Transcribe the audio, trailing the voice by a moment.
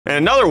And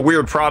another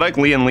weird product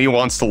Lian Li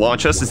wants to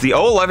launch us is the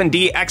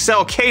O11D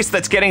XL case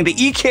that's getting the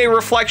EK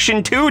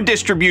Reflection 2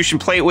 distribution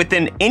plate with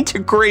an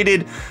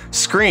integrated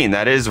screen.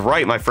 That is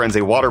right, my friends,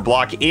 a water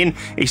block in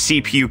a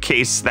CPU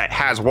case that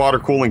has water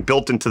cooling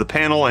built into the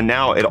panel, and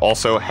now it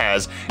also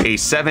has a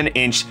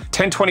 7-inch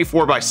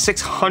 1024 by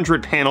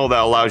 600 panel that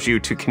allows you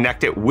to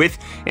connect it with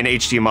an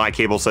HDMI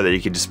cable so that you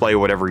can display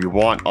whatever you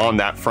want on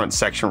that front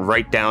section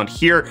right down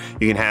here.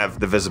 You can have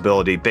the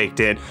visibility baked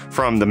in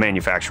from the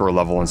manufacturer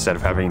level instead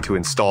of having to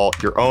install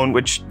your own,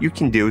 which you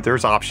can do.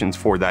 There's options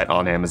for that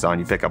on Amazon.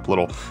 You pick up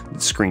little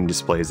screen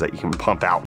displays that you can pump out.